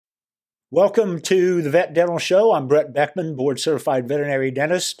Welcome to the Vet Dental Show. I'm Brett Beckman, board certified veterinary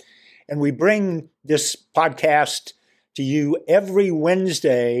dentist, and we bring this podcast to you every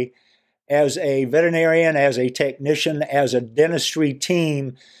Wednesday as a veterinarian, as a technician, as a dentistry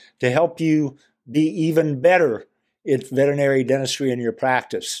team to help you be even better at veterinary dentistry in your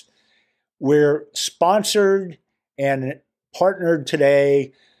practice. We're sponsored and partnered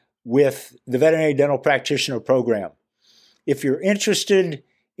today with the Veterinary Dental Practitioner Program. If you're interested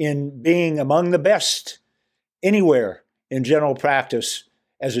in being among the best anywhere in general practice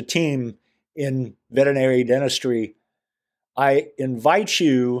as a team in veterinary dentistry, I invite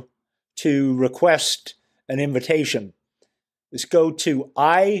you to request an invitation. Let's go to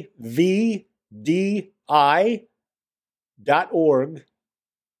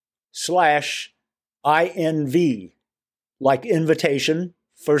ivdi.org/INV, like invitation,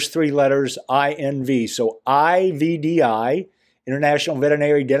 first three letters INV. So IVDI, International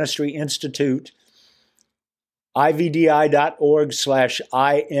Veterinary Dentistry Institute,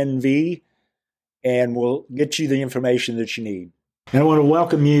 ivdi.org/INV, and we'll get you the information that you need. And I want to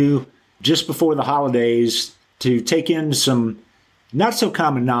welcome you just before the holidays to take in some not so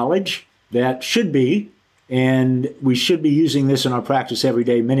common knowledge that should be, and we should be using this in our practice every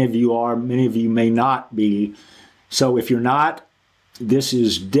day. Many of you are, many of you may not be. So if you're not, this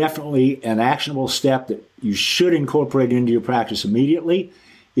is definitely an actionable step that you should incorporate into your practice immediately.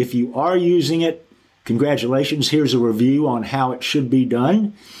 If you are using it, congratulations. Here's a review on how it should be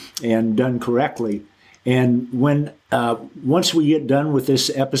done and done correctly. And once we get done with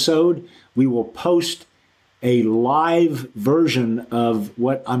this episode, we will post a live version of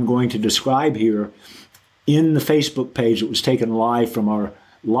what I'm going to describe here in the Facebook page that was taken live from our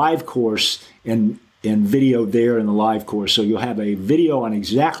live course and video there in the live course. So you'll have a video on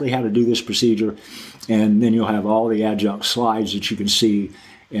exactly how to do this procedure, and then you'll have all the adjunct slides that you can see,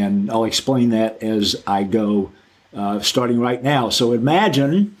 and I'll explain that as I go, starting right now. So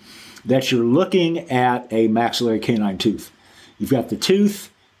imagine that you're looking at a maxillary canine tooth. You've got the tooth,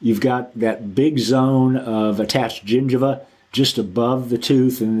 you've got that big zone of attached gingiva just above the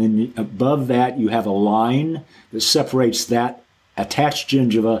tooth, and then above that you have a line that separates that attached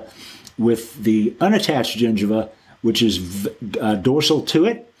gingiva with the unattached gingiva, which is dorsal to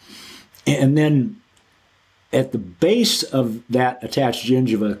it. And then at the base of that attached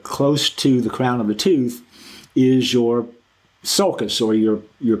gingiva, close to the crown of the tooth, is your sulcus, or your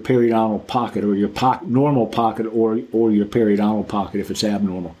periodontal pocket, or your normal pocket, or your periodontal pocket if it's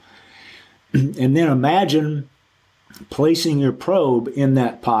abnormal. And then imagine placing your probe in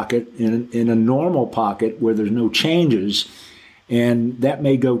that pocket, in a normal pocket where there's no changes, and that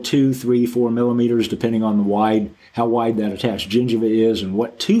may go 2, 3, 4 millimeters, depending on how wide that attached gingiva is and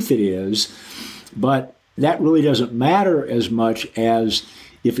what tooth it is. But that really doesn't matter as much as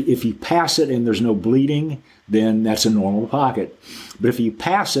if you pass it and there's no bleeding, then that's a normal pocket. But if you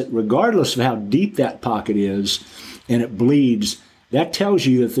pass it, regardless of how deep that pocket is, and it bleeds, that tells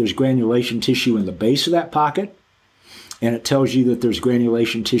you that there's granulation tissue in the base of that pocket, and it tells you that there's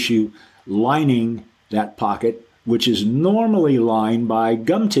granulation tissue lining that pocket, which is normally lined by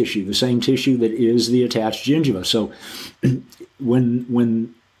gum tissue, the same tissue that is the attached gingiva. So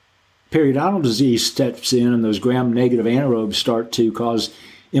when periodontal disease steps in and those gram-negative anaerobes start to cause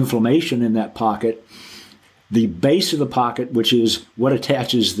inflammation in that pocket, the base of the pocket, which is what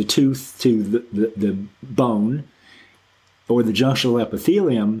attaches the tooth to the bone or the junctional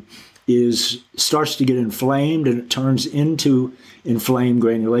epithelium, starts to get inflamed, and it turns into inflamed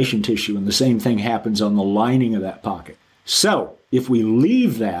granulation tissue. And the same thing happens on the lining of that pocket. So if we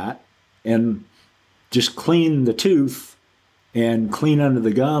leave that and just clean the tooth and clean under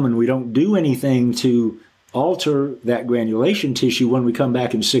the gum, and we don't do anything to alter that granulation tissue, when we come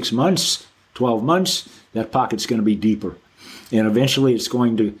back in 6 months, 12 months, that pocket's going to be deeper. And eventually it's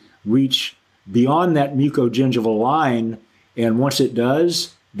going to reach beyond that mucogingival line. And once it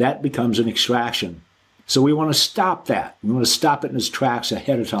does, that becomes an extraction. So we want to stop that. We want to stop it in its tracks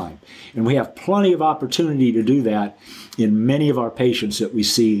ahead of time. And we have plenty of opportunity to do that in many of our patients that we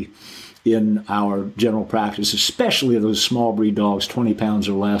see in our general practice, especially those small breed dogs, 20 pounds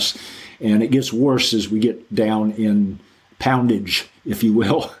or less. And it gets worse as we get down in poundage, if you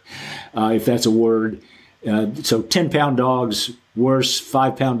will, if that's a word. So 10-pound dogs, worse,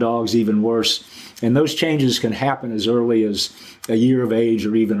 5-pound dogs, even worse. And those changes can happen as early as a year of age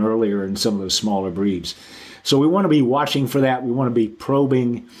or even earlier in some of those smaller breeds. So we want to be watching for that. We want to be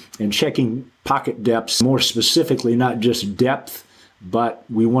probing and checking pocket depths, more specifically, not just depth, but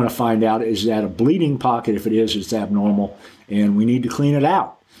we want to find out, is that a bleeding pocket? If it is, it's abnormal, and we need to clean it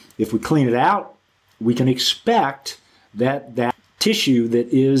out. If we clean it out, we can expect that tissue that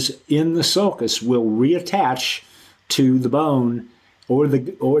is in the sulcus will reattach to the bone or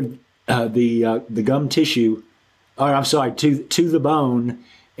the gum tissue, or I'm sorry, to the bone,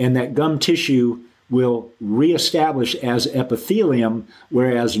 and that gum tissue will reestablish as epithelium,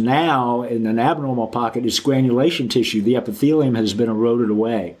 whereas now in an abnormal pocket it's granulation tissue. The epithelium has been eroded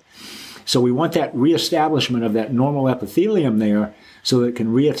away. So we want that reestablishment of that normal epithelium there so that it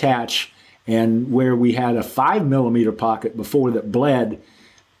can reattach, and where we had a 5 millimeter pocket before that bled,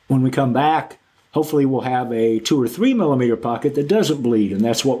 when we come back, hopefully we'll have a 2 or 3 millimeter pocket that doesn't bleed, and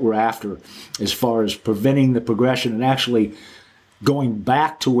that's what we're after as far as preventing the progression and actually going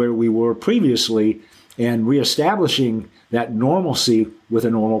back to where we were previously and reestablishing that normalcy with a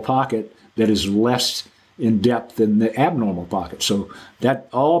normal pocket that is less in depth than the abnormal pocket. So that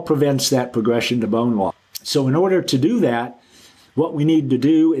all prevents that progression to bone loss. So in order to do that, what we need to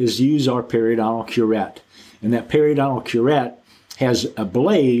do is use our periodontal curette. And that periodontal curette has a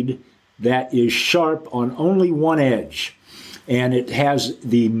blade that is sharp on only one edge. And it has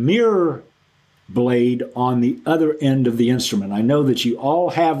the mirror blade on the other end of the instrument. I know that you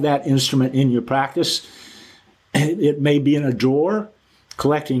all have that instrument in your practice. It may be in a drawer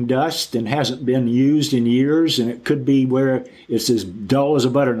collecting dust and hasn't been used in years, and it could be where it's as dull as a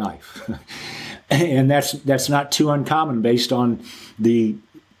butter knife. And that's not too uncommon based on the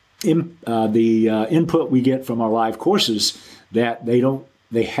input we get from our live courses, that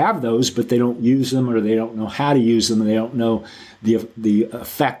they have those, but they don't use them, or they don't know how to use them, and they don't know the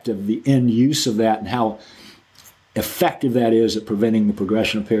effect of the end use of that and how effective that is at preventing the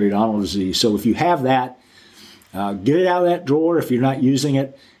progression of periodontal disease. So if you have that, get it out of that drawer. If you're not using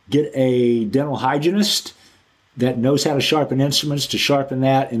it, get a dental hygienist that knows how to sharpen instruments to sharpen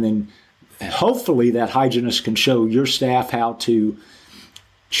that, and then hopefully that hygienist can show your staff how to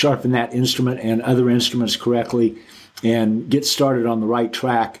sharpen that instrument and other instruments correctly and get started on the right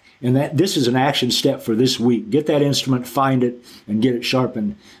track. And this is an action step for this week. Get that instrument, find it, and get it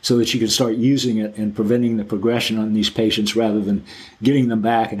sharpened so that you can start using it and preventing the progression on these patients rather than getting them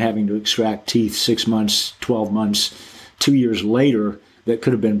back and having to extract teeth 6 months, 12 months, 2 years later that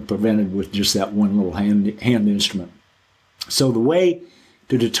could have been prevented with just that one little hand instrument. So the way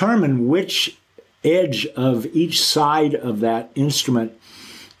to determine which edge of each side of that instrument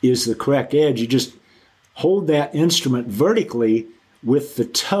is the correct edge, you just hold that instrument vertically with the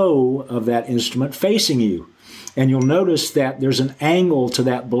toe of that instrument facing you. And you'll notice that there's an angle to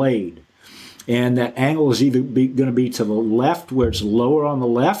that blade. And that angle is either going to be to the left where it's lower on the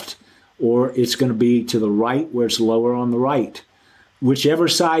left, or it's going to be to the right where it's lower on the right. Whichever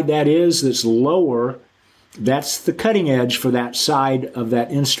side that is that's lower, that's the cutting edge for that side of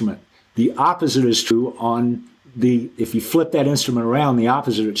that instrument. The opposite is true on if you flip that instrument around, the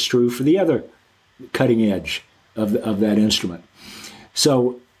opposite is true for the other cutting edge of that instrument.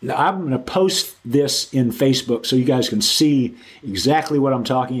 So I'm going to post this in Facebook so you guys can see exactly what I'm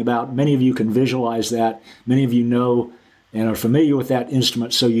talking about. Many of you can visualize that. Many of you know and are familiar with that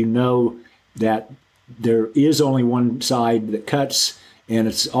instrument, so you know that there is only one side that cuts, and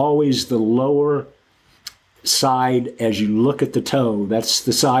it's always the lower side as you look at the toe. That's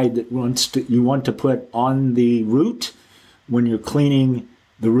the side that you want to put on the root when you're cleaning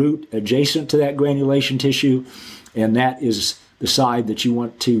the root adjacent to that granulation tissue, and that is the side that you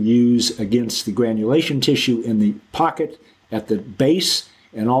want to use against the granulation tissue in the pocket at the base,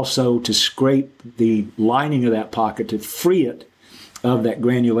 and also to scrape the lining of that pocket to free it of that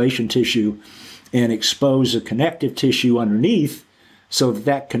granulation tissue and expose the connective tissue underneath so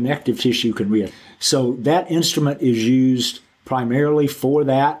that connective tissue can reattach. So that instrument is used primarily for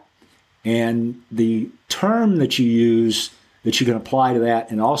that, and the term that you use that you can apply to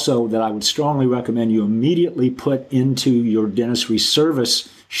that, and also that I would strongly recommend you immediately put into your dentistry service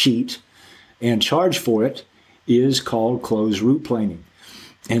sheet and charge for it, is called closed root planing.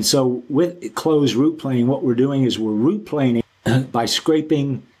 And so with closed root planing, what we're doing is we're root planing by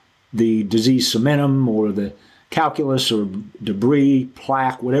scraping the diseased cementum or the calculus or debris,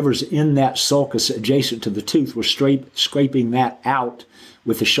 plaque, whatever's in that sulcus adjacent to the tooth. We're scraping that out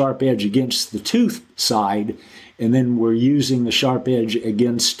with the sharp edge against the tooth side, and then we're using the sharp edge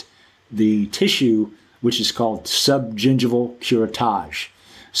against the tissue, which is called subgingival curettage.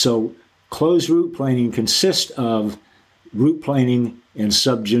 So closed root planing consists of root planing and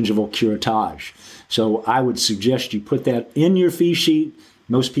subgingival curettage. So I would suggest you put that in your fee sheet.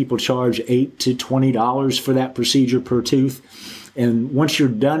 Most people charge $8 to $20 for that procedure per tooth. And once you're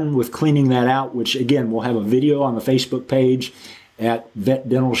done with cleaning that out, which again, we'll have a video on the Facebook page at Vet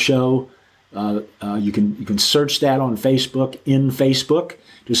Dental Show. You can search that on Facebook, in Facebook.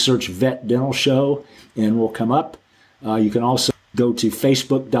 Just search Vet Dental Show, and we'll come up. You can also go to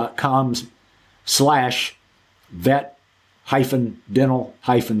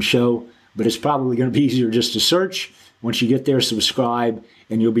facebook.com/vet-dental-show. But it's probably going to be easier just to search. Once you get there, subscribe,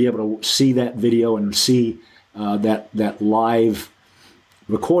 and you'll be able to see that video and see that live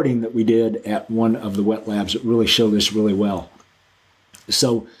recording that we did at one of the wet labs that really show this really well.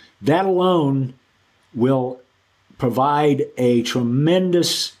 So that alone will provide a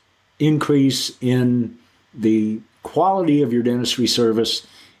tremendous increase in the quality of your dentistry service.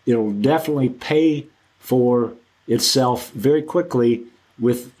 It'll definitely pay for itself very quickly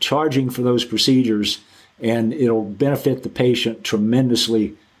with charging for those procedures, and it'll benefit the patient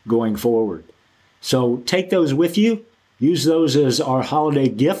tremendously going forward. So take those with you. Use those as our holiday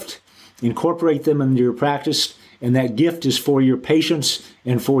gift. Incorporate them into your practice, and that gift is for your patients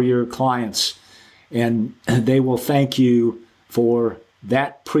and for your clients. And they will thank you for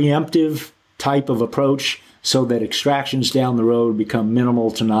that preemptive type of approach so that extractions down the road become minimal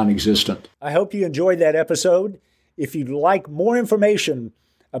to non-existent. I hope you enjoyed that episode. If you'd like more information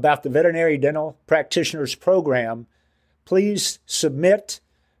about the Veterinary Dental Practitioners Program, please submit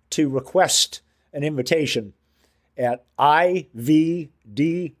to request an invitation at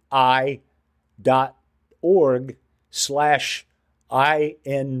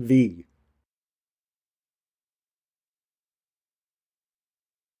ivdi.org/INV.